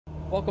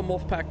Welcome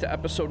Wolfpack to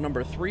episode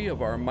number 3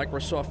 of our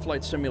Microsoft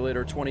Flight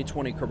Simulator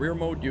 2020 career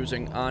mode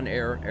using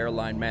OnAir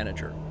Airline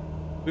Manager.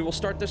 We will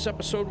start this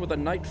episode with a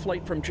night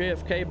flight from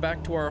JFK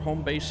back to our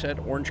home base at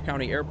Orange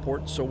County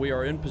Airport, so we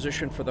are in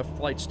position for the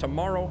flights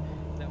tomorrow.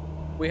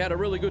 We had a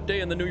really good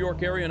day in the New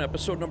York area in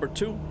episode number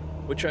 2,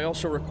 which I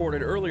also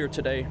recorded earlier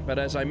today, but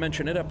as I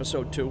mentioned in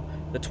episode 2,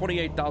 the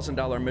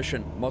 $28,000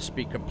 mission must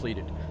be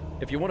completed.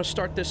 If you want to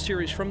start this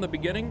series from the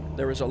beginning,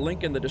 there is a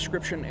link in the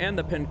description and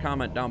the pinned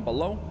comment down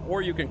below,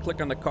 or you can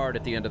click on the card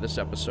at the end of this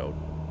episode.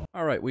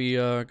 Alright, we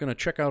are going to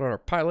check out our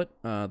pilot.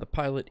 The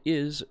pilot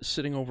is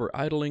sitting over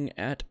idling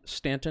at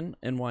Stanton,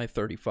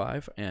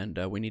 NY35, and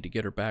we need to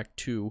get her back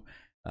to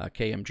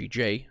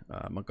KMGJ,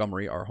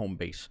 Montgomery, our home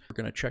base. We're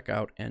going to check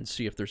out and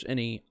see if there's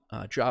any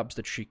jobs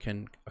that she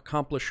can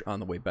accomplish on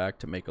the way back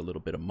to make a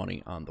little bit of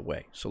money on the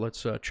way. So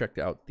let's check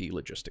out the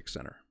logistics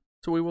center.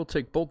 So we will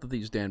take both of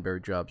these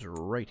Danbury jobs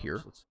right here.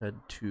 So let's head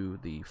to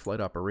the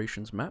flight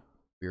operations map.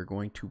 We are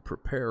going to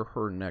prepare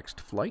her next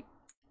flight,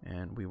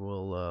 and we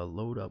will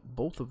load up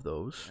both of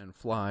those and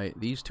fly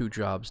these two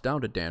jobs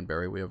down to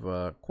Danbury. We have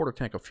a quarter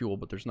tank of fuel,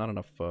 but there's not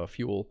enough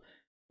fuel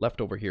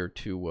left over here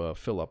to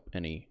fill up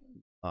any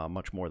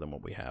much more than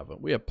what we have.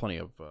 We have plenty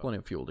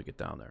of fuel to get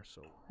down there.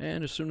 So,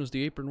 and as soon as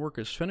the apron work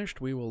is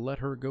finished, we will let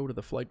her go to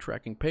the flight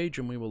tracking page,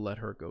 and we will let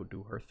her go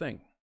do her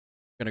thing.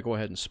 Going to go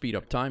ahead and speed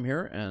up time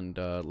here and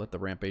let the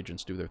ramp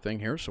agents do their thing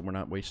here, so we're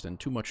not wasting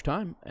too much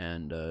time.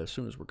 And as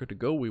soon as we're good to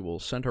go, we will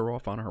send her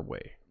off on her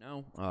way.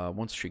 Now,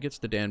 once she gets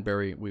to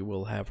Danbury, we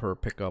will have her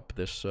pick up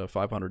this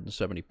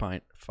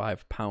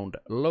 575-pound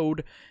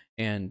load,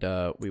 and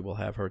we will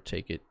have her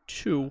take it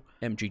to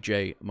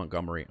MGJ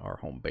Montgomery, our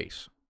home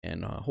base.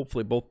 And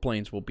hopefully both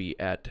planes will be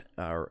at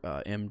our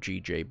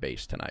MGJ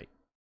base tonight.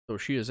 So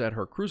she is at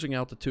her cruising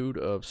altitude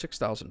of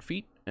 6,000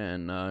 feet,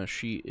 and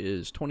she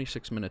is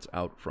 26 minutes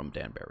out from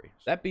Danbury.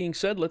 That being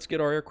said, let's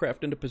get our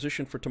aircraft into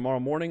position for tomorrow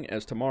morning,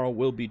 as tomorrow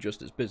will be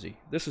just as busy.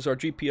 This is our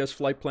GPS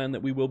flight plan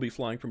that we will be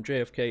flying from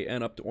JFK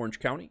and up to Orange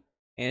County,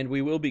 and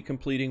we will be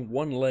completing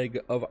one leg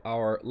of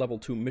our level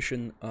 2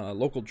 mission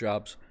local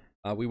jobs.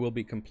 We will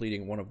be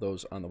completing one of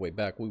those on the way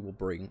back. We will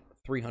bring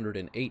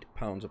 308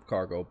 pounds of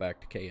cargo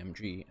back to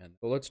KMG. And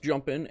so let's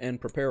jump in and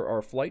prepare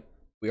our flight.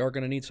 We are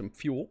going to need some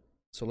fuel.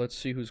 So let's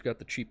see who's got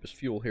the cheapest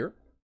fuel here.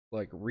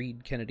 Like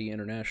Reed Kennedy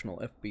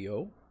International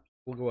FBO.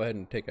 We'll go ahead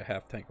and take a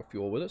half tank of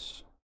fuel with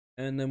us.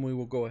 And then we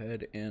will go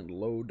ahead and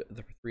load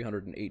the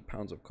 308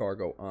 pounds of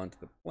cargo onto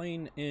the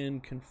plane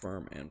and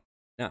confirm. And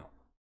now,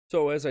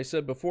 so as I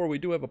said before, we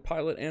do have a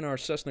pilot and our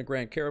Cessna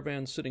Grand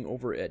Caravan sitting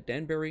over at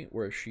Danbury,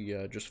 where she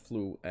just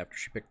flew after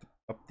she picked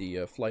up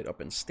the flight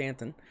up in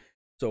Stanton.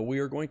 So we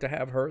are going to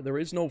have her. There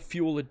is no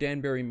fuel at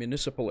Danbury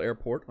Municipal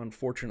Airport,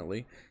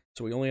 unfortunately.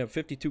 So we only have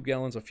 52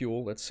 gallons of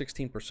fuel. That's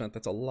 16%.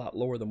 That's a lot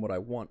lower than what I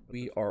want.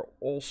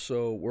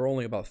 We're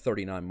only about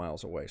 39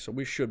 miles away, so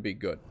we should be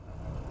good.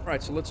 All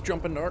right, so let's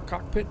jump into our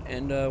cockpit,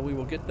 and we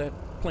will get that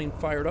plane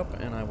fired up,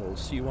 and I will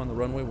see you on the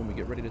runway when we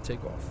get ready to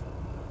take off.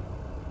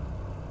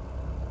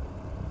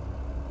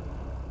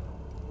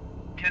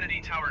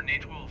 Kennedy Tower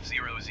Natewolf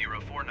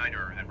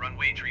 0049er at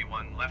runway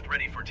 31 left,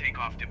 ready for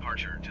takeoff,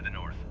 departure to the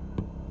north.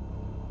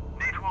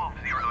 Natewolf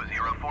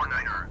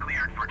 0049er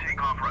cleared for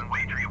takeoff,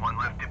 runway 31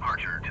 left,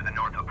 departure to the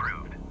north,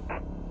 approved.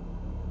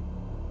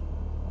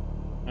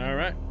 All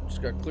right,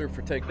 just got cleared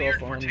for takeoff.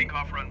 Cleared for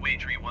takeoff, runway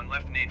 31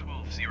 left,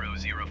 Natewolf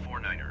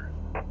 0049er.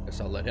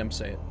 Guess I'll let him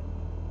say it.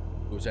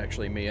 It was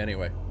actually me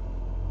anyway.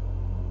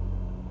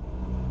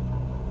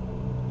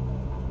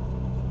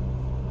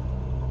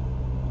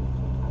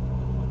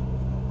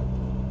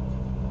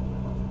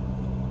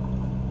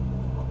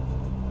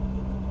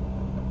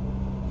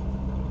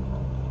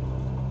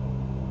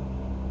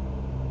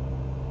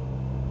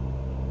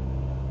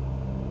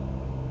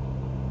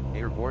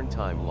 Airborne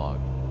time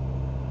log.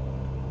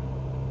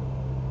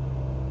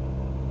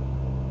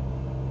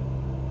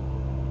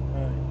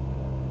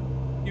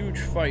 Huge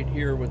fight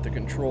here with the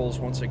controls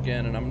once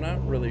again, and I'm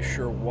not really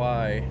sure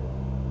why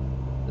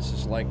this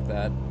is like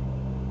that.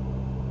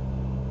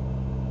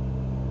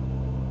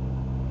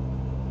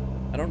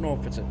 I don't know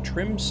if it's a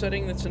trim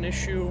setting that's an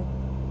issue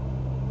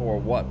or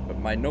what, but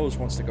my nose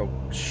wants to go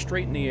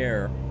straight in the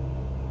air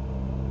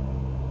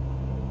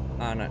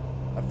on a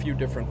few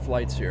different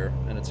flights here,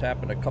 and it's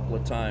happened a couple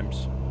of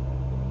times.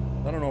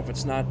 I don't know if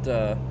it's not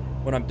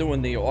when I'm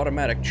doing the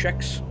automatic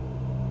checks.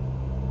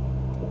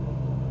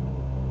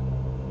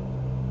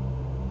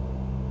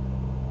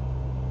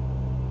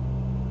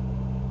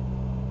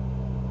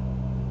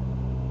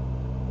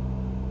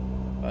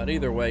 But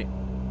either way,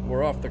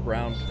 we're off the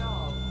ground.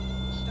 Stall.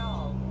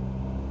 Stall.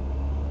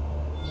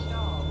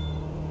 Stall.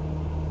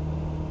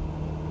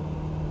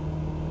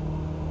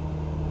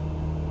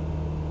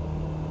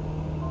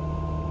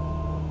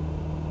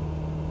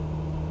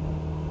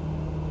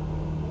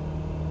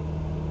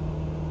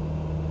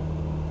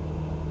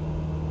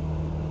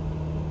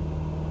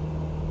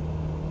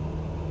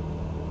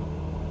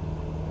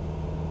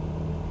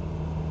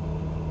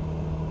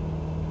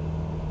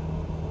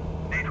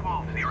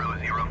 Natewolf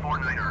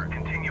 0049er,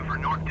 continue for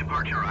north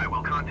departure. I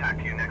will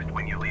contact you next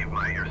when you leave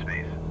my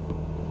airspace.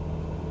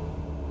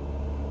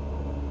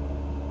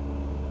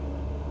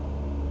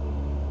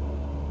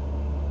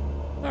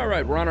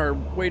 Alright, we're on our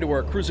way to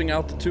our cruising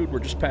altitude. We're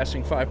just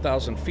passing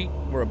 5,000 feet.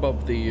 We're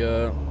above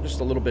the,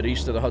 just a little bit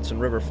east of the Hudson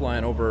River,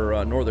 flying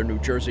over northern New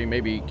Jersey,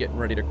 maybe getting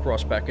ready to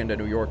cross back into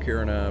New York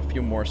here in a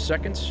few more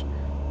seconds.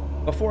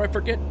 Before I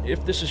forget,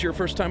 if this is your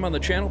first time on the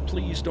channel,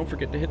 please don't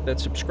forget to hit that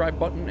subscribe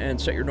button and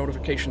set your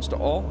notifications to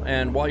all.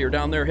 And while you're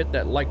down there, hit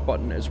that like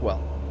button as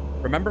well.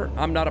 Remember,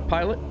 I'm not a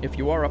pilot. If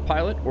you are a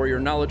pilot or you're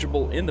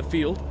knowledgeable in the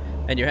field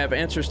and you have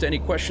answers to any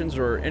questions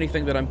or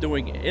anything that I'm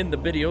doing in the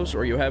videos,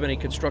 or you have any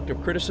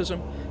constructive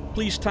criticism,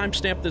 please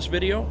timestamp this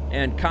video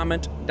and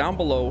comment down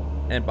below,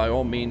 and by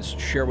all means,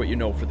 share what you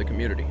know for the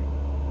community.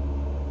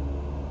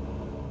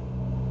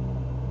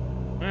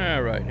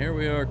 Alright, here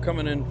we are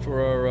coming in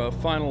for our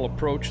final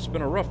approach. It's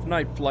been a rough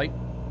night flight.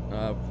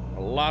 A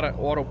lot of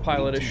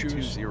autopilot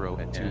issues.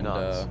 And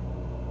a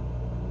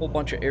whole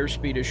bunch of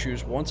airspeed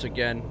issues once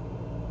again.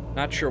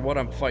 Not sure what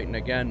I'm fighting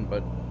again,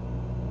 but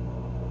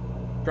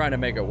trying to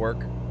make it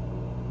work.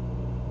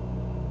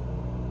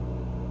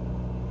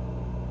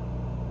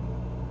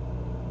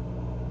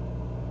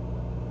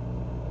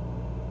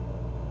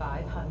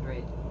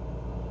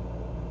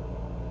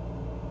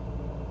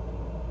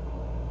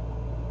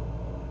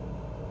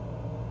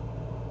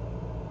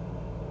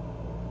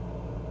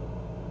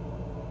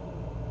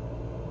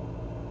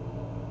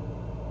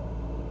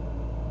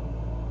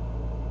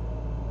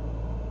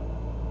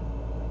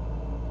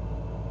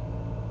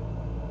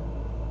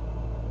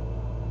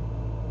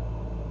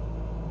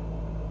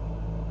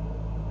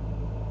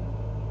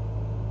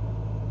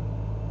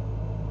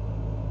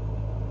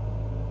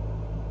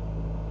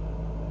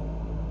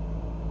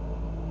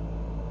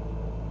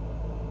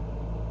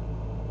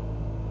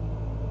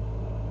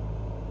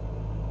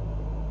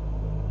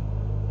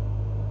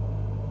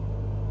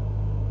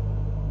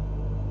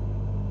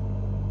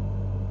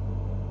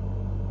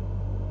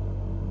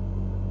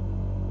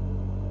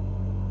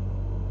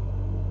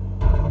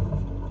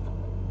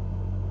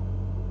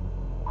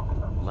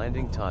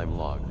 Landing time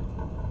logged.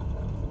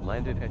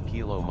 Landed at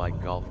Kilo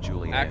Mike Golf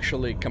Juliet.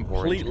 Actually,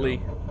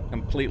 completely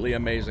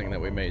amazing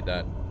that we made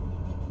that.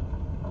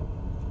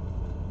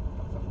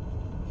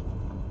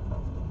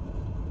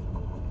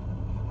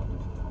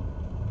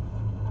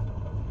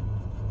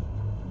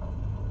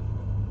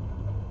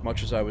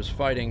 Much as I was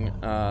fighting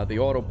the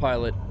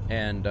autopilot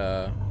and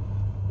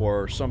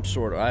or some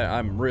sort of,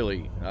 I'm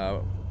really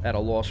at a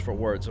loss for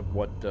words of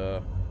what.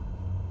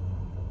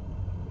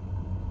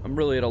 I'm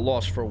really at a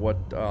loss for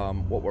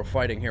what we're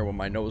fighting here when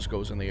my nose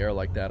goes in the air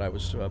like that. I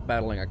was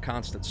battling a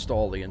constant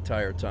stall the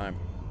entire time.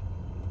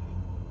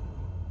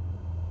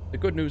 The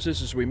good news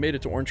is we made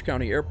it to Orange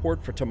County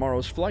Airport for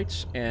tomorrow's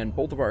flights, and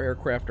both of our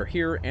aircraft are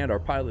here and our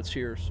pilot's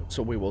here,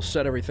 so we will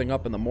set everything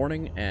up in the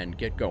morning and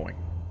get going.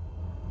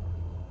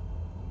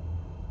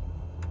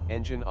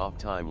 Engine off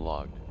time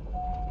logged.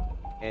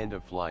 End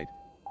of flight,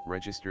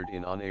 registered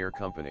in OnAir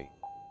Company.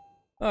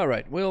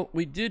 Alright, well,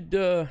 we did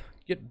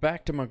get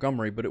back to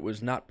Montgomery, but it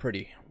was not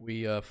pretty.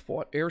 We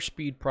fought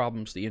airspeed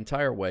problems the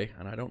entire way,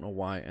 and I don't know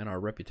why, and our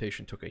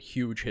reputation took a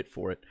huge hit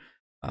for it.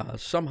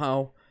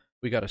 Somehow,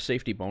 we got a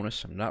safety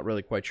bonus. I'm not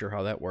really quite sure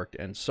how that worked,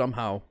 and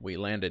somehow we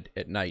landed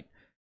at night.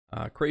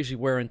 Crazy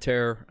wear and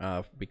tear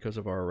because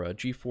of our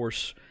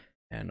G-force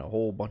and a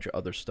whole bunch of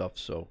other stuff,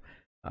 so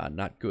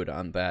not good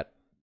on that.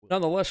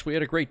 Nonetheless, we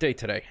had a great day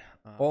today.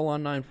 All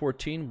on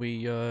 914,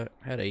 we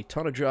had a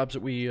ton of jobs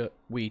that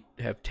we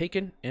have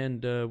taken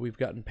and we've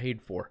gotten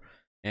paid for.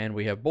 And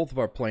we have both of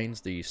our planes,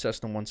 the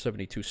Cessna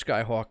 172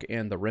 Skyhawk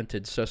and the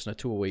rented Cessna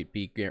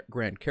 208B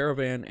Grand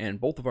Caravan,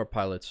 and both of our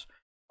pilots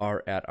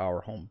are at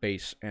our home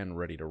base and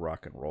ready to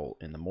rock and roll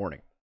in the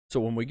morning. So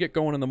when we get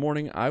going in the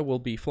morning, I will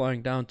be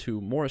flying down to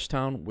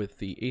Morristown with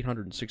the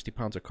 860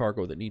 pounds of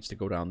cargo that needs to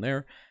go down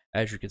there.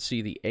 As you can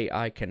see, the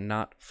AI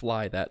cannot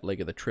fly that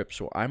leg of the trip,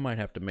 so I might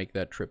have to make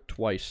that trip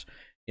twice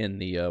in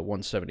the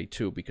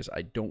 172 because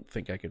I don't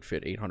think I could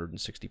fit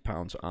 860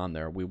 pounds on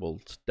there. We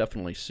will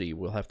definitely see.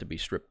 We'll have to be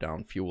stripped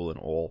down, fuel and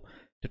all,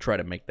 to try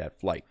to make that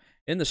flight.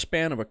 In the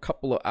span of a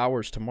couple of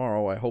hours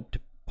tomorrow, I hope to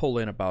pull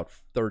in about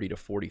 $30,000 to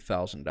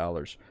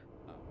 $40,000.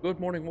 Good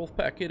morning,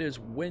 Wolfpack. It is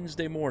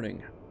Wednesday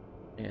morning,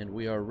 and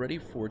we are ready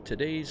for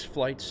today's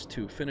flights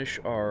to finish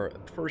our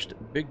first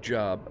big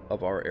job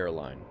of our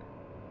airline.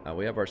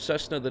 We have our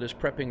Cessna that is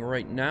prepping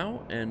right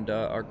now, and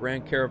our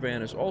Grand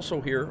Caravan is also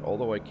here,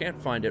 although I can't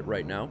find it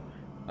right now.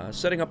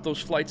 Setting up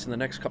those flights in the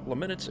next couple of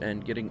minutes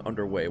and getting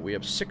underway. We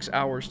have 6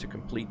 hours to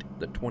complete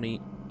the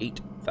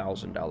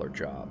 $28,000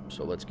 job,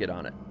 so let's get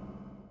on it.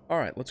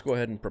 Alright, let's go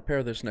ahead and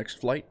prepare this next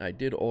flight. I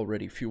did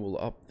already fuel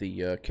up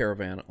the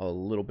Caravan a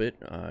little bit.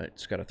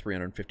 It's got a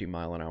 350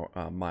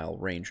 mile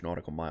range,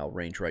 nautical mile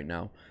range right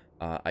now.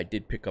 I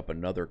did pick up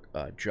another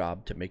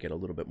job to make it a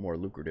little bit more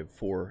lucrative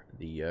for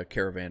the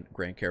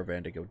Grand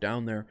Caravan to go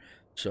down there.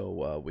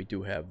 So we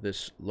do have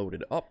this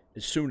loaded up.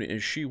 As soon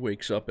as she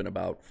wakes up in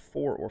about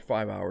 4 or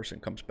 5 hours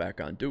and comes back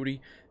on duty,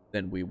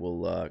 then we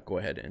will go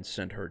ahead and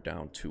send her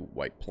down to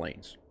White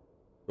Plains.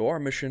 So our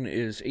mission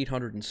is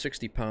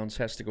 860 pounds,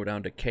 has to go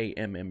down to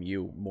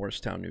MMU,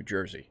 Morristown, New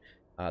Jersey.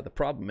 The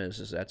problem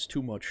is that's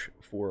too much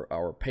for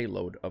our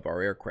payload of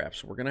our aircraft,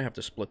 so we're going to have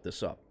to split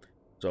this up.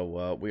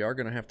 So we are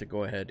going to have to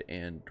go ahead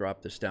and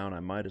drop this down. I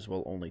might as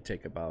well only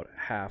take about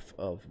half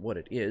of what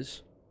it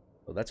is.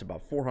 So that's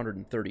about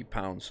 430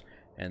 pounds,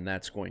 and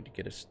that's going to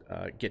get us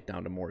get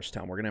down to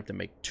Morristown. We're going to have to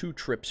make 2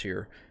 trips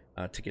here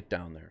to get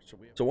down there.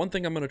 So one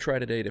thing I'm going to try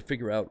today to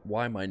figure out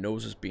why my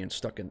nose is being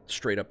stuck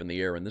straight up in the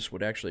air, and this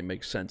would actually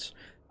make sense.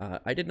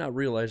 I did not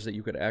realize that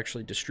you could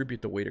actually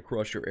distribute the weight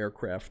across your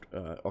aircraft,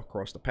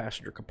 across the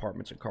passenger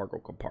compartments and cargo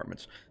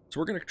compartments.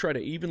 So we're going to try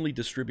to evenly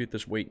distribute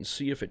this weight and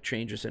see if it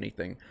changes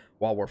anything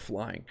while we're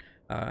flying.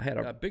 I had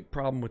a big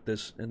problem with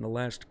this in the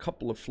last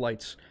couple of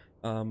flights,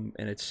 and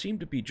it seemed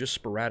to be just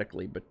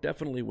sporadically, but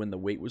definitely when the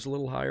weight was a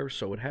little higher,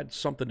 so it had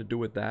something to do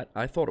with that.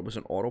 I thought it was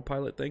an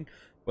autopilot thing,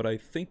 but I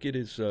think it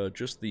is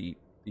just the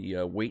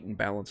weight and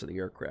balance of the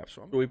aircraft.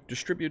 So we've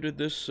distributed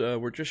this.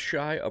 We're just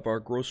shy of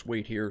our gross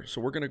weight here, so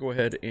we're going to go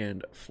ahead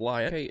and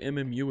fly it. Okay,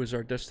 MMU is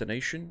our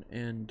destination,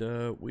 and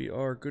we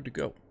are good to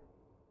go.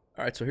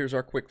 All right, so here's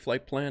our quick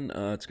flight plan.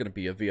 It's going to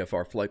be a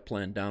VFR flight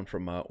plan down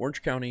from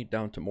Orange County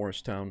down to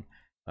Morristown.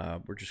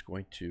 We're just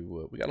going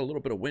to, we got a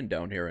little bit of wind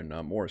down here in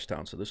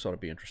Morristown, so this ought to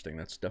be interesting.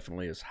 That's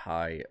definitely as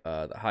high,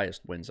 the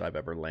highest winds I've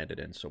ever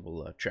landed in, so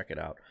we'll check it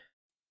out.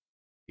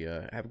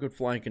 Have good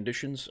flying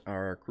conditions.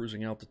 Our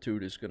cruising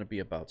altitude is going to be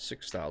about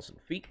 6,000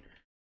 feet.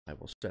 I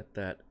will set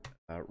that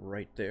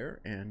right there,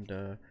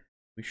 and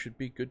we should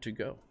be good to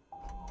go.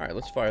 All right,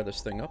 let's fire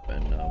this thing up,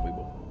 and we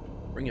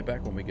will bring it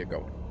back when we get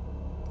going.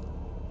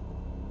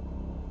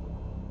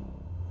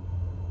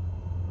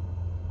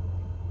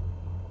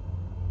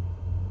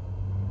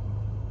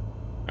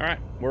 All right,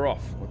 we're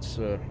off. Let's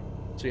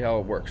see how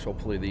it works.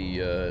 Hopefully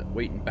the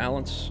weight and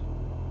balance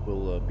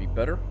will be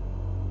better.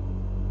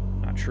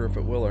 Not sure if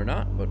it will or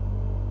not, but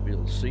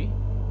we'll see.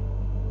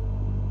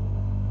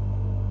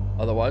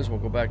 Otherwise, we'll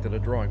go back to the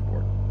drawing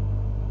board.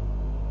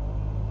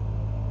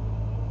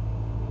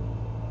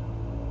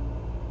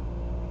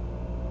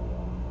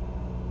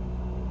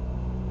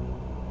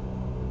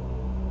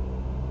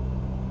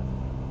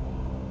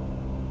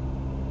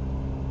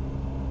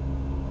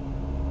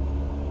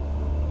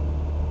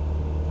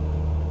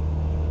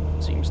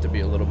 Seems to be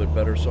a little bit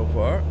better so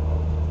far.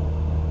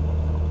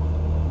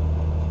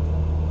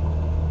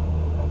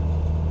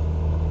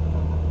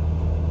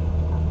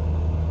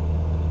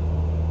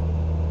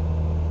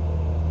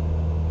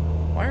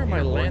 Why are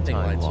my landing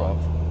lights off?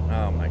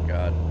 Oh my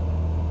god.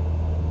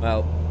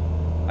 Well,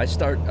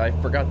 I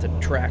forgot to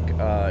track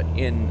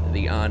in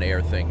the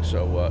OnAir thing.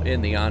 So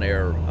in the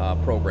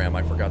OnAir program,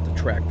 I forgot to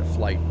track the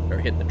flight, or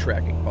hit the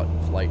tracking button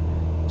flight.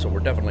 So we're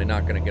definitely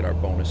not going to get our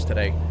bonus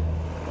today.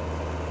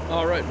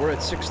 All right, we're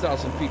at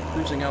 6,000 feet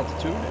cruising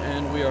altitude,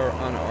 and we are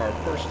on our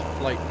first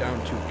flight down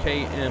to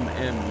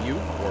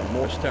KMMU, or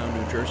Morristown,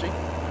 New Jersey.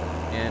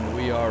 And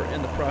we are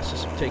in the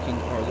process of taking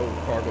our load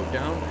of cargo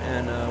down,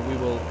 and we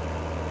will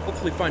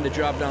hopefully find a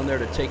job down there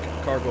to take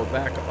cargo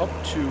back up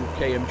to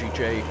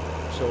KMGJ,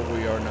 so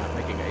we are not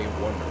making a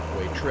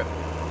one-way trip.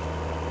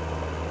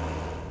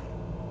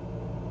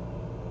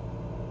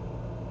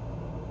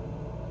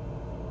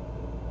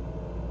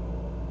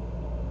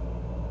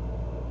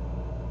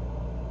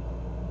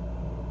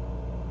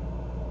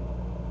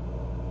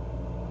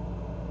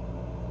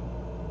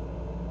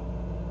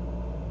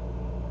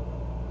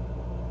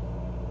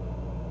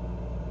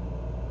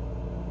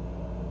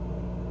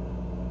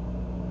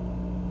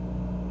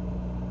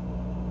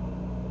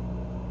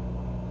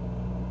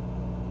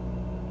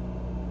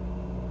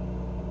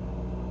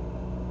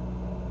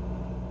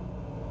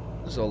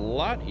 It's a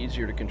lot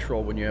easier to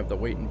control when you have the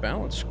weight and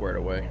balance squared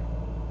away.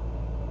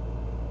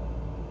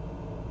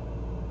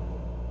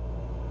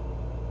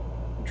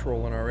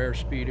 Controlling our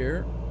airspeed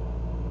here.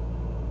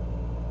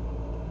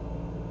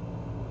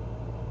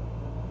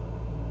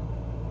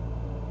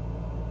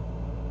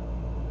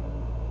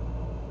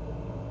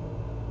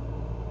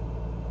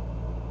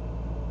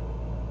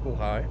 A little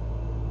high.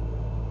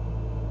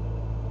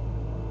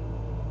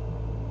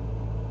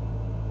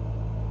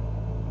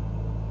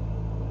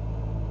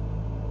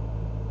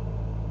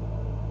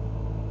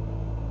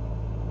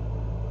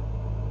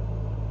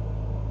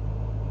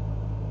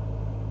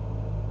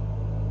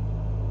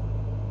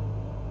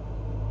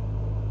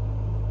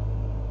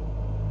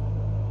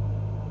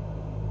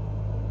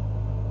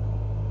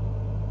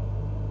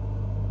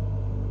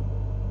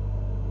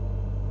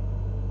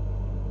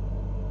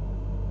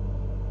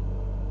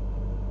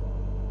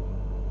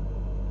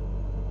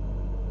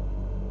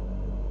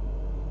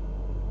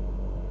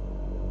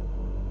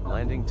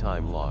 Landing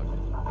time logged.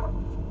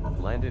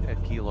 Landed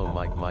at Kilo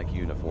Mike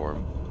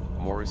Uniform,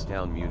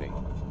 Morristown, Muni.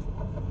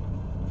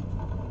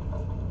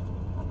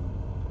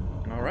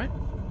 All right,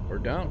 we're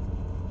down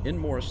in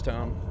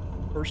Morristown.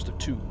 First of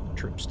 2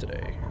 trips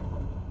today.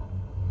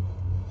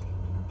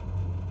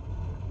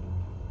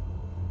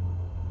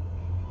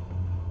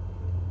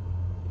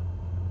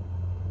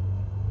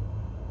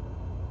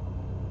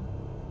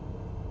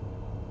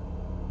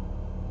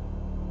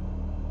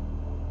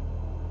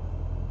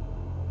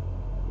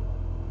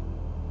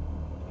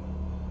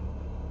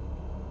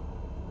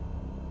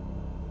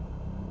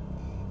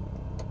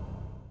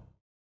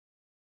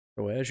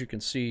 So as you can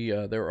see,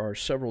 there are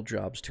several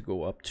jobs to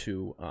go up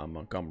to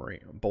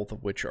Montgomery, all three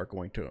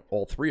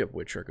of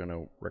which are going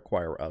to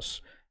require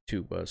us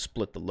to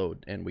split the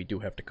load, and we do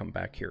have to come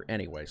back here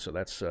anyway, so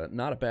that's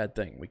not a bad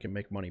thing. We can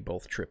make money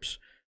both trips.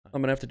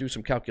 I'm going to have to do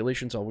some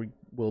calculations.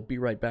 We'll be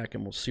right back,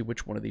 and we'll see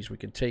which one of these we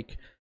can take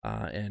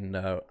and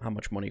how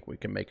much money we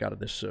can make out of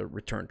this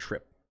return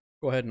trip.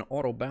 Go ahead and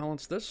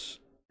auto-balance this,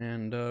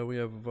 and we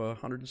have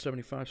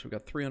 175, so we've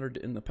got 300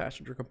 in the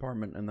passenger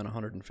compartment and then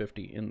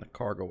 150 in the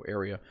cargo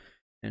area,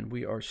 and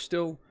we are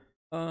still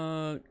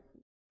a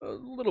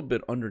little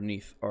bit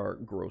underneath our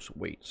gross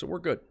weight, so we're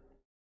good.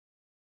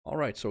 All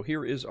right, so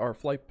here is our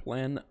flight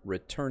plan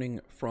returning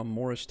from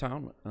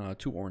Morristown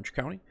to Orange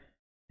County.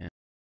 And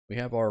we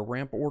have our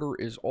ramp order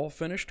is all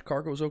finished.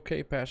 Cargo's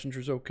okay,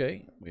 passengers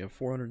okay. We have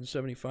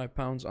 475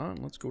 pounds on.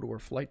 Let's go to our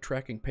flight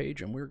tracking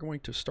page, and we're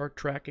going to start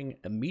tracking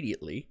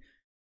immediately,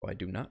 so I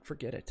do not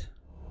forget it.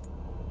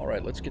 All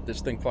right, let's get this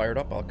thing fired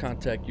up. I'll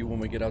contact you when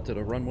we get out to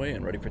the runway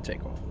and ready for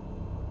takeoff.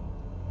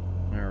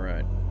 All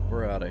right,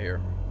 we're out of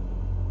here.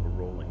 We're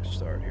rolling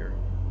start here.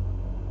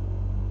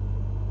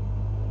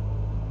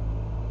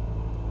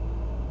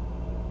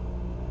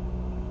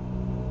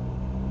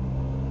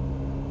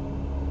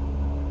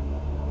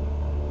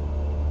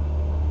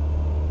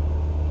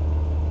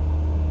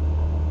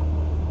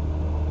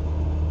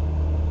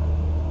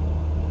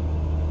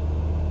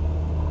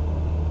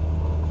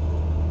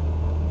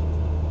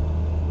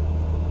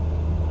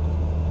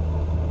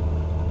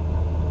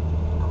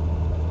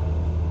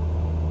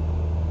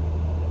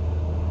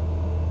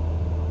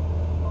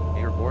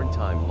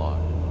 Time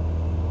logged.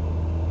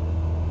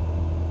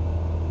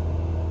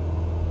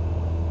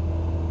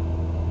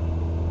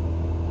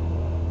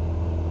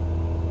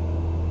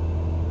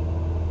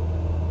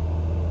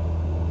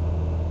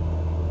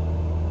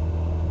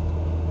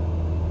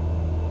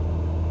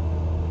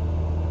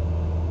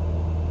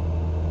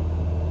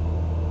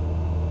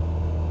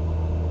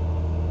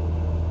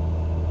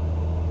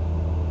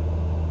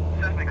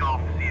 Cessna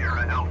Golf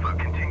Sierra Alpha,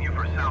 continue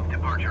for south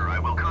departure. I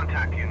will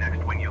contact you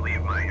next when you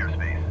leave my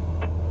airspace.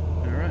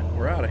 Alright,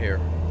 we're out of here.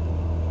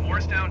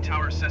 Morristown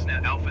Tower Cessna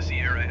Alpha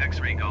Sierra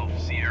X-Ray Golf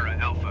Sierra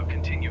Alpha,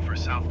 continue for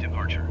south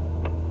departure.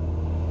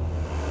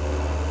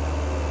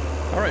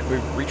 Alright,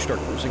 we've reached our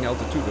cruising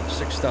altitude of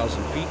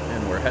 6,000 feet,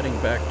 and we're heading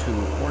back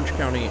to Orange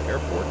County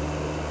Airport.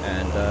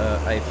 And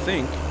I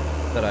think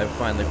that I've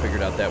finally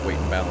figured out that weight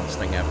and balance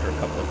thing after a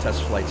couple of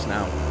test flights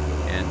now.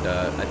 And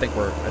I think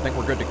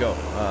we're good to go.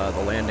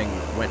 The landing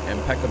went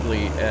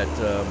impeccably at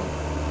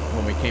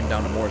when we came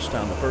down to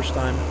Morristown the first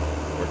time.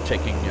 We're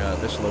taking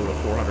this load of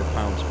 400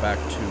 pounds back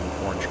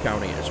to Orange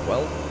County as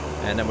well,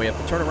 and then we have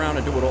to turn around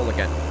and do it all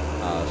again.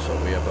 So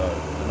we have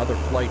another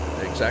flight,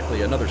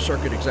 another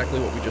circuit, exactly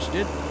what we just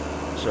did.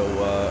 So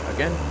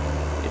again,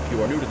 if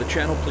you are new to the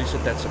channel, please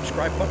hit that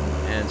subscribe button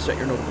and set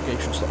your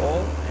notifications to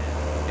all.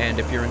 And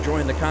if you're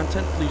enjoying the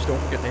content, please don't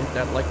forget to hit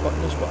that like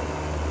button as well.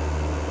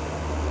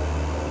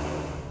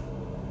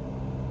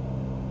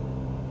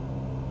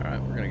 All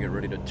right, we're going to get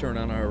ready to turn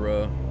on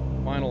our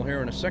final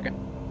here in a second.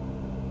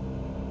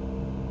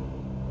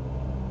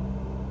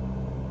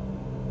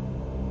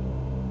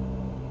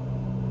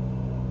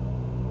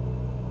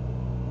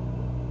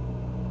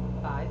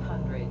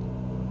 500.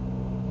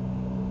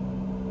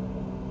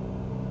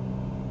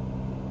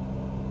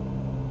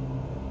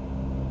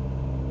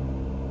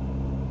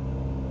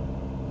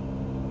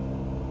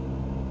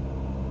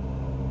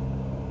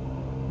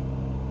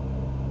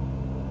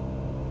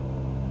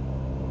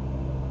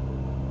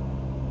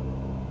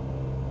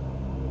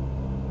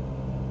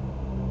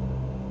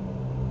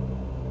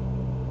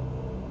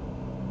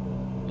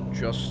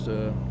 Just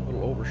a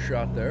little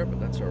overshot there, but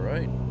that's all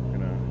right. We're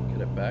gonna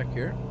get it back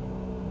here.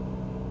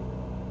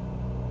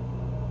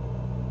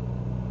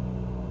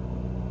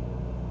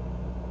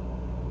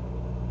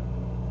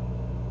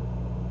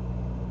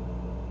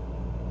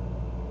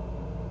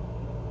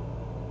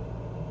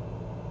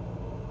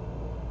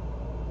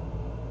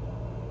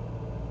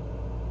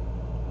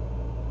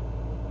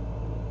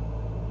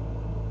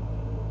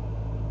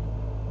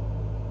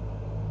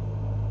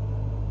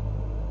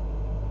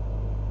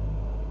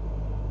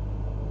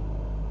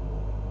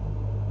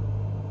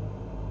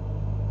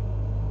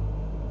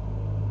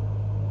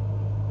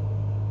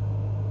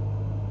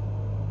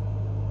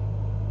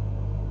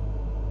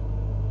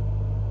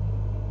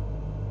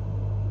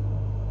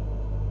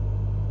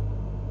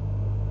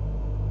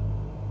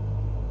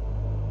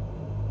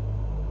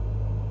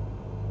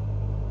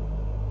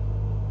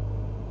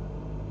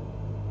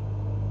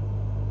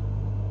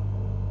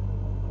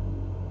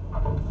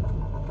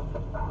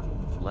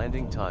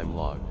 Landing time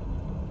logged.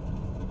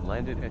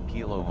 Landed at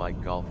Kilo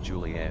Mike Golf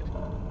Juliet,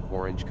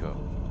 Orange Co.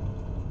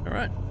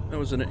 Alright, that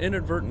was an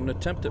inadvertent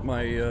attempt at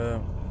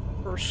my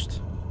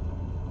first...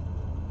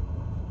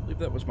 I believe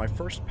that was my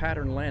first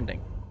pattern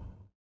landing.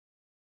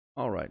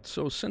 Alright,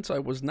 so since I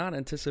was not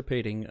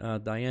anticipating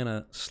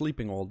Diana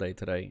sleeping all day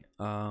today,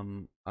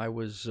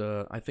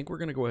 I think we're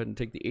going to go ahead and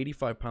take the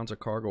 85 pounds of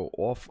cargo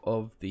off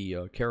of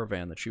the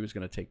caravan that she was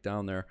going to take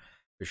down there,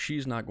 because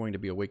she's not going to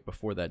be awake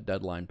before that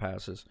deadline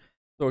passes.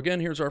 So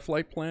again, here's our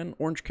flight plan.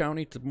 Orange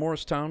County to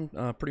Morristown,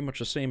 pretty much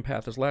the same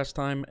path as last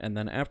time. And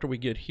then after we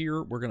get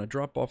here, we're going to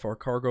drop off our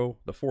cargo,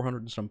 the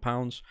 400 and some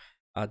pounds.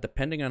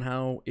 Depending on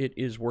how it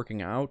is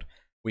working out,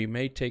 we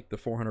may take the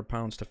 400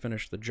 pounds to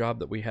finish the job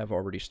that we have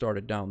already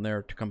started down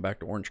there to come back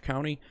to Orange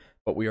County.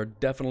 But we are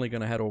definitely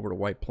going to head over to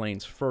White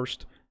Plains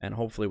first. And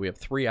hopefully we have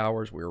 3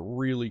 hours. We're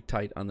really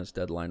tight on this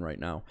deadline right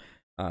now.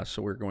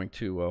 So we're going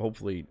to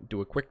hopefully do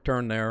a quick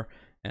turn there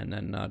and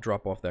then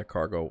drop off that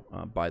cargo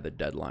by the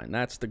deadline.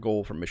 That's the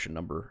goal for mission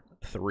number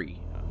 3.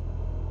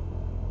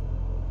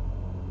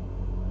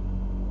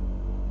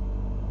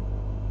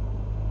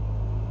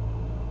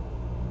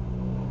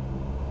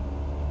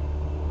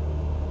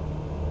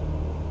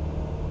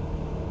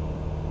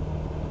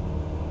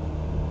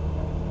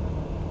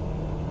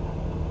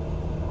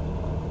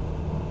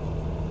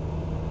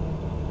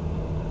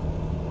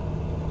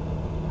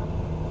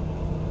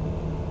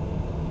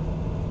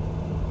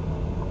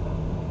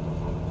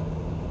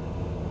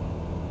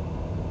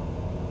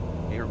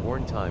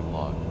 Airborne time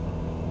log.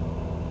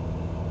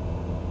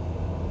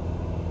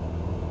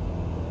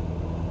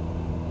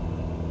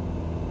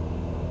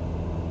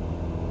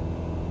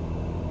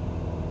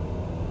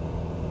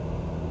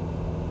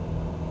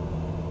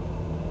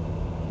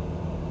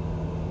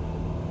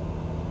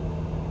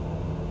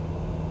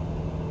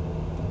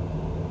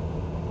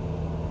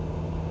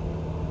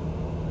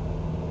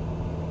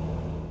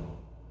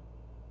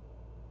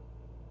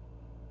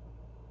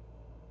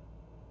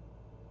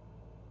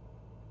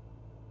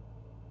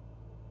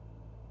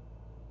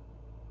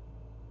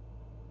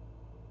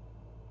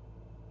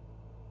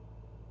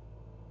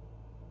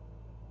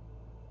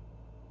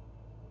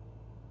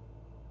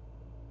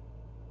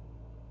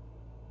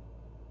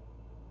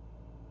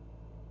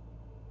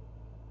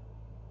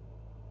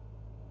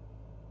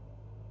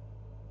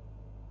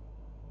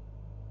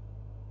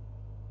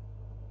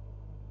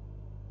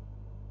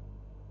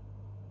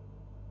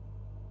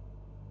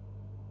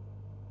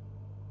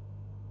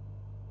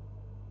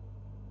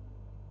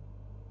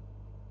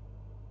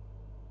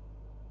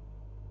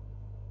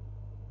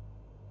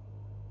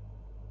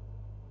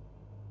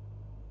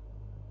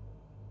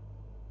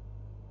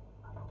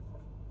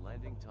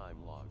 Landing time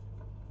logged.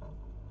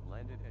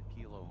 Landed at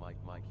Kilo Mike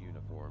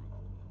Uniform,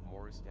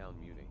 Morristown,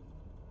 Muni.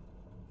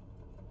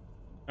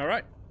 All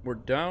right, we're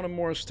down in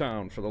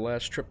Morristown for the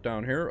last trip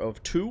down here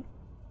of 2.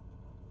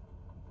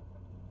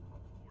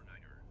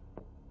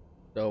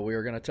 So we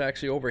are going to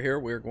taxi over here.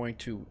 We are going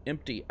to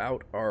empty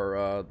out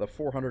our the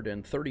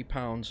 430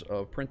 pounds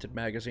of printed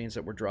magazines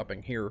that we're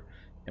dropping here,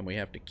 and we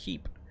have to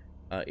keep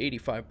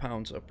 85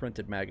 pounds of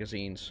printed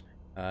magazines.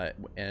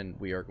 And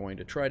we are going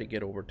to try to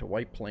get over to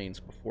White Plains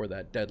before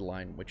that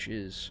deadline, which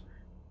is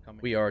coming.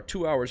 We are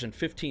 2 hours and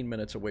 15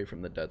 minutes away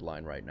from the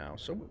deadline right now,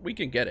 so we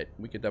can get it.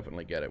 We can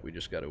definitely get it. We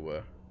just got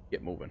to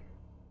get moving.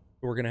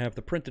 We're going to have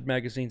the printed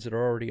magazines that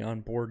are already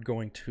on board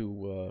going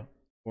to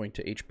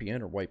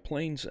HPN or White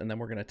Plains, and then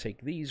we're going to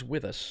take these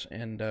with us,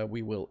 and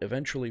we will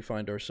eventually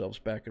find ourselves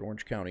back at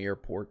Orange County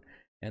Airport.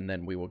 And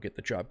then we will get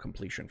the job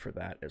completion for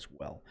that as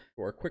well.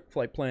 So our quick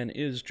flight plan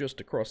is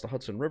just across the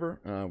Hudson River.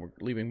 We're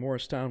leaving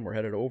Morristown. We're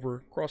headed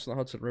over, crossing the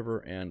Hudson River,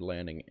 and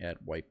landing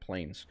at White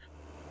Plains.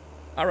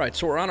 All right,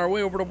 so we're on our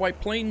way over to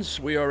White Plains.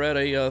 We are at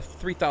a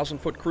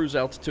 3,000-foot cruise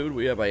altitude.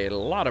 We have a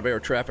lot of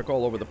air traffic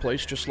all over the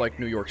place, just like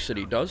New York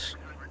City does.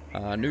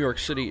 New York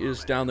City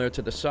is down there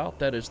to the south.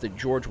 That is the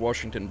George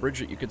Washington Bridge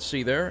that you can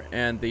see there,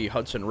 and the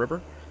Hudson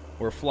River.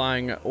 We're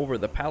flying over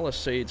the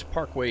Palisades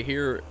Parkway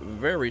here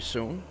very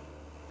soon.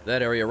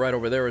 That area right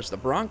over there is the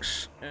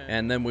Bronx,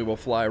 and then we will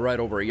fly right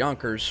over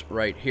Yonkers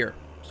right here.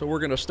 So we're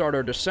going to start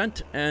our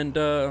descent and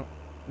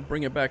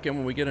bring it back in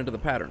when we get into the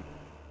pattern.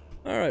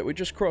 All right, we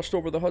just crossed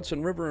over the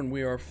Hudson River, and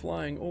we are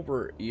flying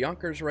over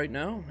Yonkers right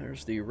now.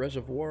 There's the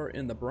reservoir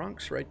in the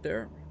Bronx right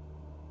there.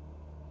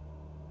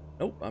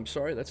 Nope, I'm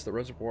sorry, that's the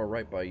reservoir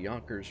right by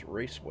Yonkers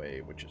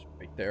Raceway, which is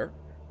right there.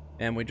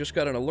 And we just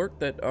got an alert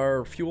that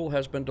our fuel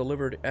has been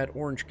delivered at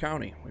Orange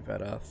County. We've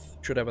had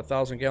should have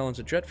 1,000 gallons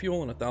of jet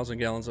fuel and 1,000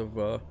 gallons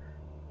of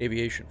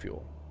aviation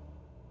fuel.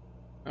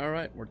 All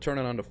right, we're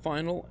turning on to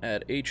final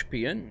at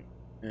HPN,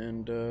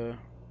 and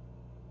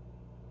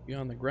be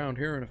on the ground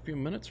here in a few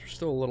minutes. We're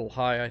still a little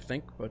high, I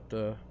think,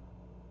 but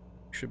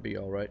should be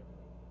all right.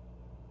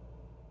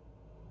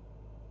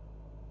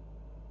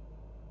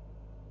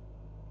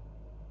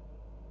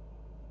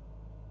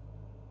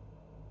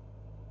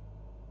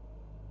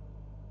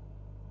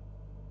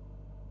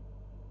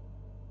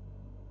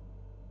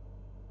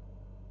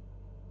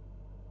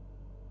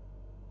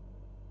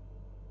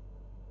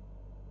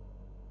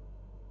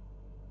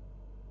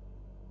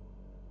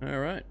 All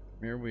right,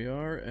 here we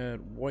are at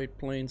White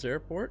Plains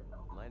Airport.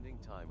 Landing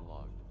time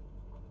logged.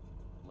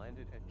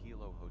 Landed at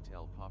Kilo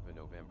Hotel Papa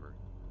November,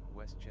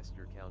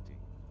 Westchester County.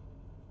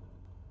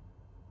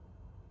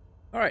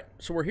 All right,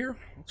 so we're here.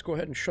 Let's go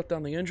ahead and shut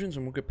down the engines,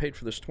 and we'll get paid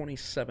for this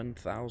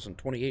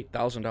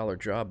 $28,000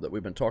 job that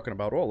we've been talking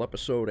about all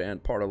episode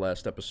and part of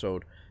last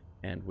episode,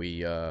 and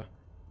we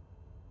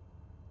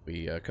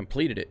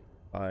completed it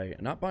by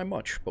not by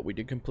much, but we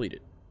did complete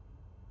it.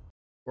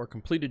 For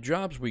completed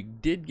jobs, we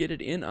did get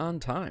it in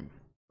on time.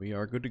 We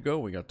are good to go.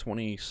 We got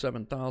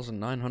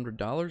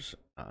 $27,900.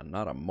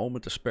 Not a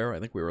moment to spare. I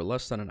think we were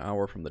less than an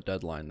hour from the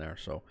deadline there.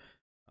 So,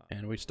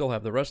 and we still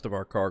have the rest of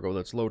our cargo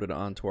that's loaded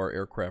onto our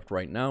aircraft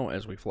right now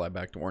as we fly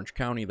back to Orange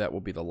County. That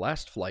will be the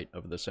last flight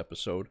of this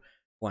episode,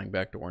 flying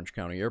back to Orange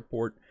County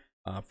Airport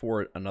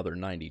for another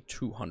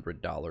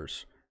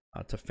 $9,200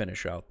 to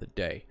finish out the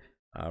day.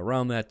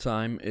 Around that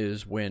time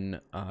is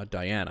when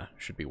Diana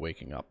should be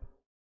waking up.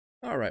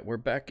 All right, we're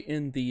back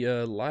in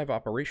the live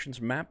operations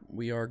map.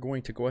 We are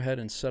going to go ahead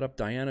and set up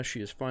Diana. She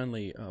has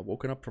finally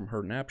woken up from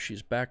her nap.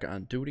 She's back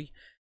on duty,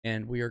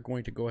 and we are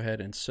going to go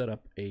ahead and set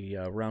up a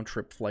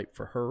round-trip flight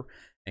for her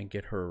and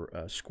get her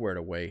squared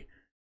away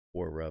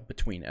for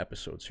between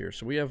episodes here.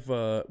 So we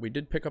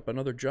did pick up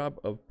another job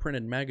of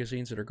printed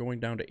magazines that are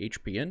going down to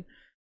HPN.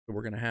 So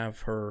we're going to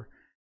have her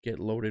get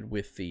loaded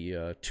with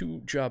the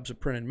 2 jobs of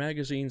printed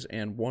magazines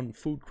and 1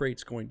 food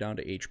crates going down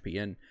to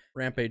HPN.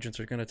 Ramp agents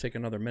are going to take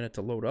another minute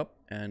to load up,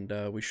 and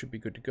we should be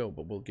good to go.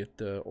 But we'll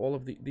get all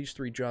of these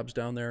 3 jobs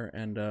down there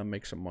and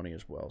make some money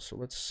as well. So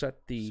let's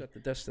set the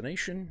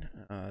destination.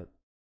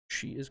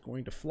 She is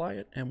going to fly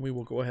it, and we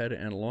will go ahead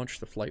and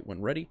launch the flight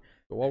when ready.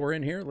 So while we're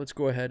in here, let's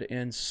go ahead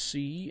and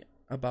see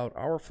about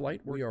our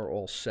flight. We are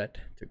all set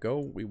to go.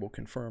 We will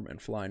confirm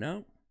and fly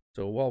now.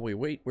 So while we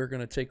wait, we're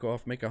going to take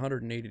off, make a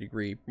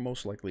 180-degree,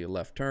 most likely a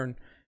left turn,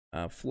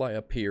 fly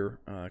up here,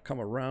 come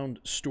around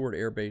Stewart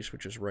Air Base,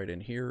 which is right in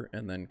here,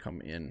 and then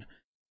come in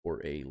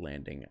for a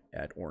landing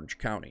at Orange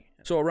County.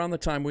 So around the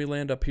time we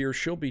land up here,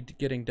 she'll be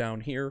getting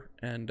down here,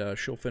 and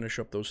she'll finish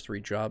up those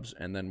 3 jobs,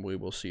 and then we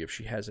will see if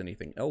she has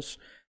anything else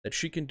that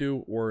she can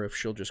do, or if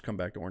she'll just come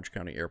back to Orange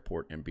County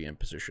Airport and be in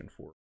position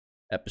for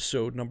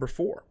episode number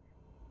 4.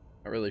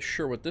 Not really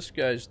sure what this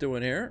guy's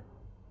doing here.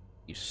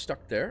 He's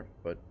stuck there,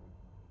 but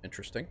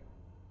interesting.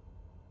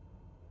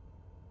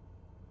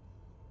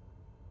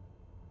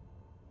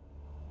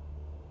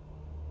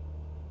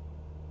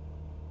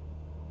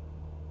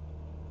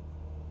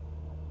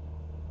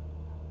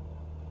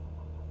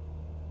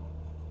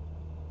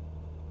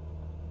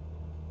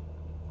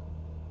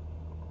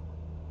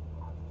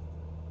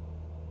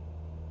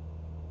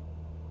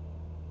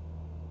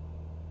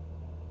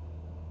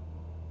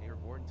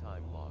 Airborne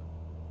time log.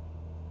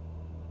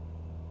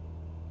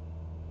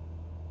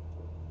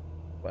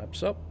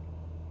 Flaps up.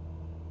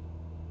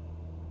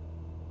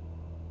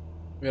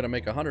 We got to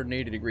make a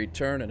 180-degree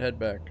turn and head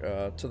back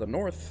to the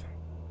north.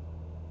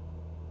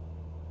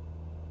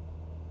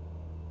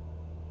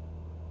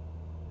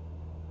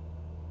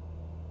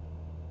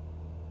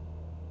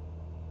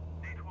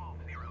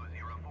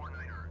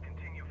 A12049er,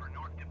 continue for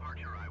north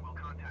departure. I will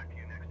contact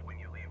you next when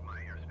you leave my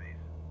airspace.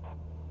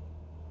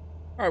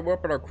 All right, we're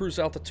up at our cruise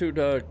altitude.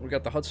 We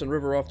got the Hudson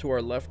River off to our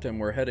left, and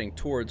we're heading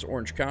towards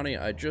Orange County.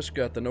 I just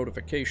got the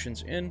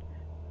notifications in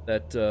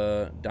that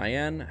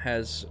Diane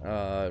has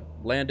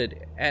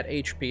landed at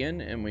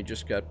HPN, and we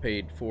just got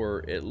paid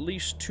for at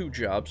least 2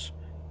 jobs.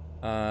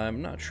 I'm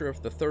not sure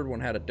if the 3rd one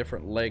had a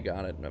different leg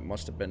on it, and it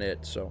must have been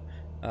it. So,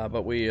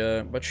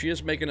 but she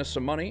is making us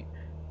some money,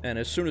 and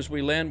as soon as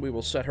we land, we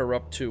will set her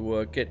up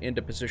to get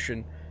into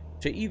position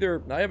to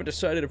either. I haven't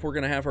decided if we're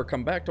going to have her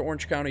come back to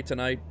Orange County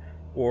tonight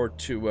or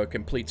to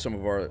complete some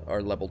of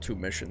our level 2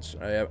 missions.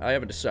 I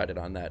haven't decided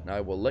on that, and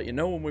I will let you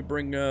know when we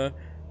bring.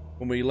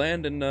 When we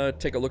land and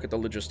take a look at the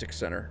logistics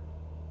center.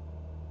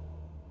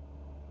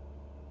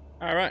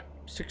 All right,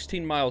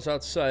 16 miles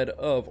outside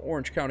of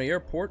Orange County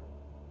Airport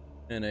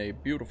in a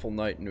beautiful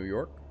night in New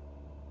York.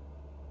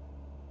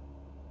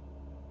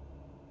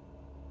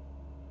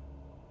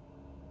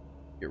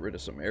 Get rid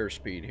of some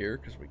airspeed here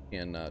because we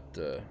cannot,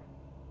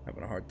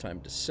 having a hard time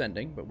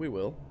descending, but we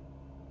will.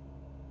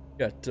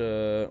 Got,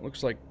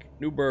 looks like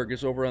Newburgh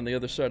is over on the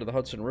other side of the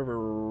Hudson River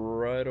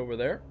right over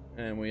there.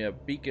 And we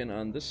have Beacon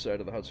on this side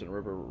of the Hudson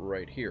River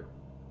right here.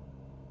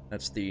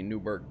 That's the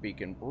Newburgh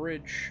Beacon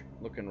Bridge,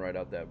 looking right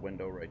out that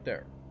window right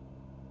there.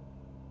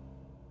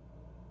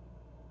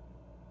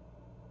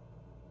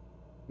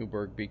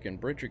 Newburgh Beacon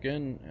Bridge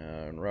again,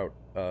 en route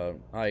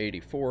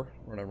I-84,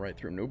 running right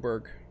through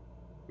Newburgh.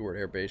 Stewart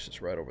Air Base is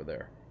right over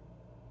there.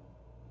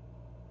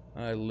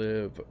 I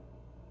live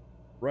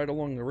right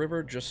along the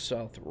river, just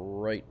south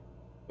right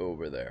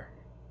over there.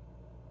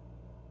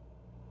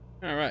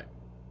 All right.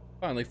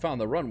 Finally found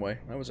the runway.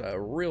 That was a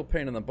real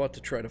pain in the butt to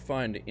try to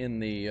find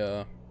in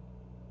the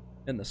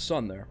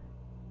sun there.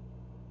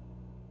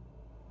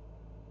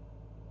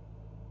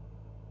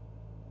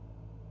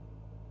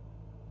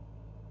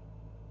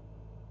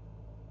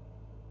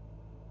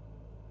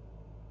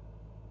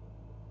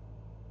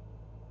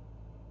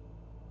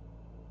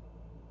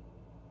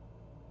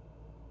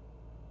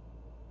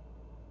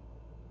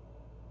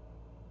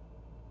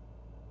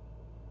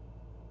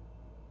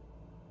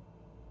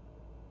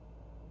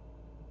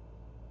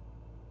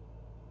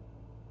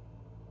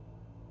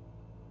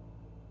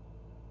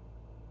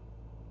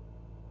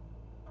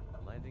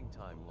 Landing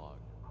time log.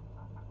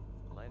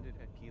 Landed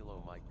at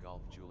Kilo Mike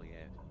Golf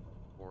Juliet,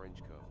 Orange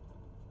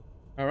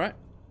Co. All right,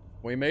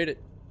 we made it.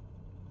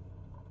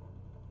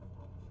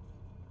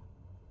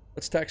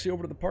 Let's taxi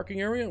over to the parking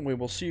area, and we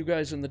will see you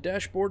guys in the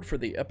dashboard for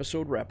the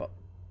episode wrap-up.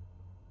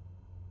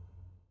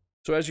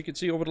 So as you can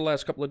see, over the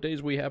last couple of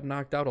days, we have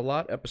knocked out a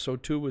lot.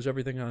 Episode 2 was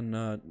everything on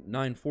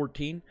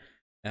 9/14,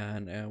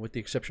 and with the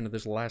exception of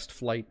this last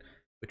flight,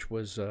 which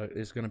was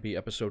is going to be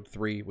episode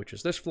 3, which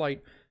is this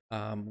flight.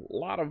 A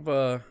lot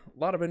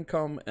of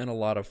income and a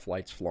lot of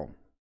flights flown.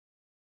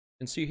 You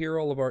can see here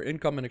all of our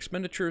income and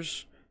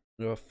expenditures.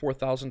 The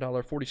 $4,000,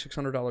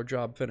 $4,600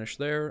 job finished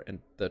there, and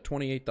the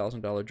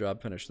 $28,000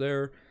 job finished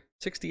there.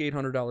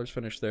 $6,800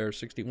 finished there.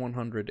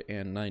 $6,100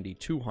 and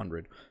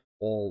 $9,200.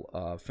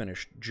 All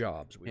finished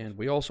jobs. And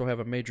we also have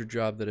a major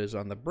job that is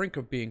on the brink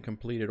of being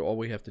completed. All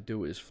we have to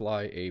do is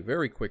fly a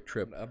very quick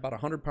trip, about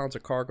 100 pounds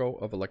of cargo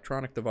of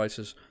electronic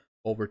devices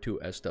over to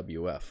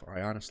SWF.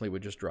 I honestly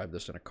would just drive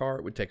this in a car.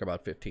 It would take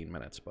about 15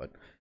 minutes, but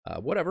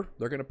whatever.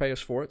 They're going to pay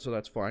us for it, so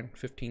that's fine.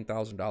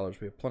 $15,000.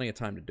 We have plenty of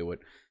time to do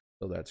it,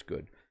 so that's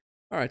good.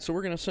 All right, so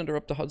we're going to send her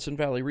up to Hudson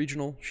Valley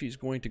Regional. She's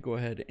going to go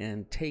ahead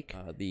and take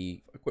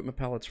the equipment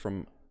pallets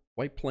from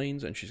White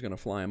Plains, and she's going to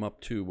fly them up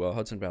to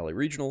Hudson Valley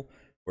Regional,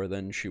 where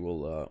then she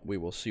will we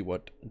will see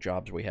what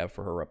jobs we have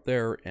for her up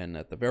there, and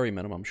at the very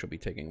minimum, she'll be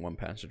taking one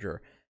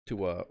passenger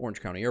to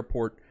Orange County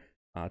Airport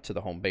to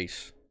the home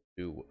base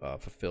to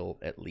fulfill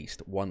at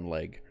least one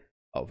leg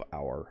of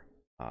our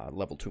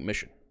level 2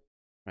 mission.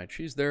 All right,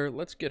 she's there.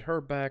 Let's get her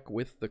back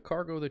with the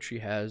cargo that she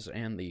has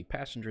and the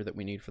passenger that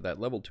we need for that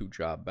level 2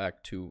 job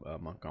back to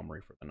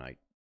Montgomery for the night.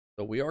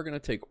 So we are going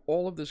to take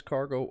all of this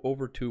cargo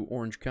over to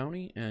Orange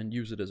County and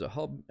use it as a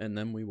hub, and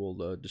then we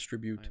will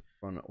distribute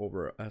on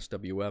over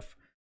SWF.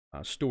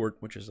 Stewart,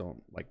 which is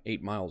like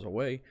 8 miles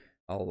away.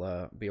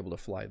 I'll be able to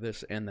fly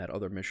this and that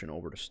other mission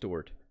over to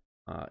Stewart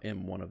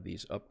in one of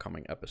these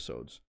upcoming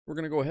episodes. We're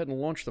going to go ahead and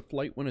launch the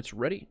flight when it's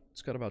ready.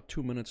 It's got about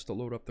 2 minutes to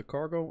load up the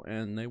cargo,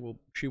 and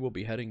she will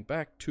be heading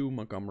back to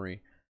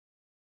Montgomery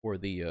for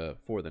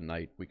the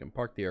night. We can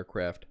park the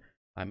aircraft.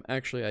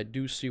 I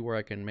do see where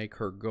I can make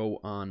her go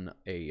on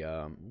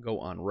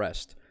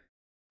rest.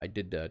 I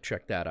did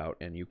check that out,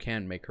 and you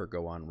can make her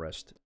go on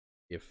rest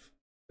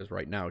because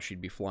right now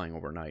she'd be flying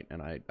overnight,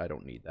 and I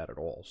don't need that at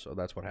all. So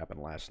that's what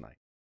happened last night,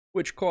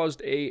 which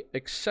caused a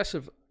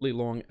excessively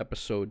long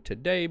episode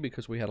today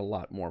because we had a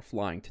lot more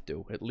flying to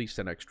do, at least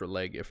an extra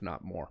leg, if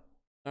not more.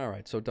 All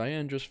right, so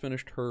Diane just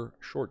finished her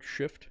short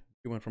shift.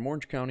 She went from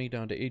Orange County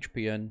down to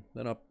HPN,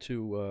 then up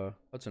to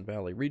Hudson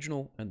Valley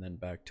Regional, and then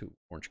back to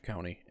Orange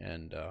County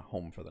and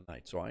home for the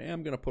night. So I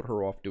am going to put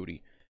her off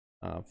duty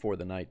for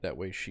the night. That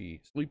way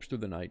she sleeps through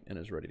the night and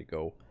is ready to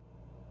go.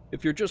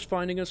 If you're just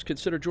finding us,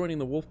 consider joining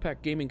the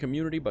Wolfpack Gaming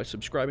community by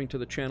subscribing to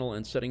the channel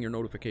and setting your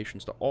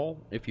notifications to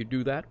all. If you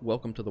do that,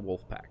 welcome to the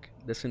Wolfpack.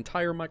 This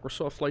entire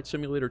Microsoft Flight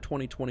Simulator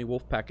 2020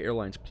 Wolfpack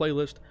Airlines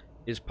playlist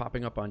is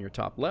popping up on your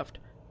top left.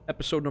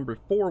 Episode number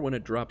 4, when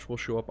it drops, will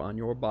show up on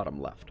your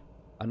bottom left.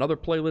 Another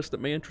playlist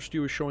that may interest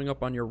you is showing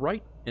up on your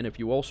right, and if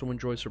you also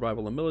enjoy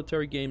survival and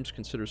military games,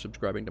 consider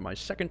subscribing to my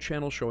second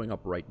channel showing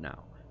up right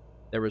now.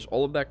 There is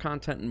all of that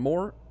content and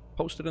more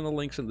posted in the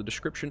links in the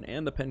description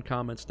and the pinned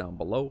comments down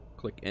below.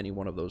 Click any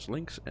one of those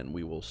links, and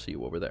we will see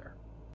you over there.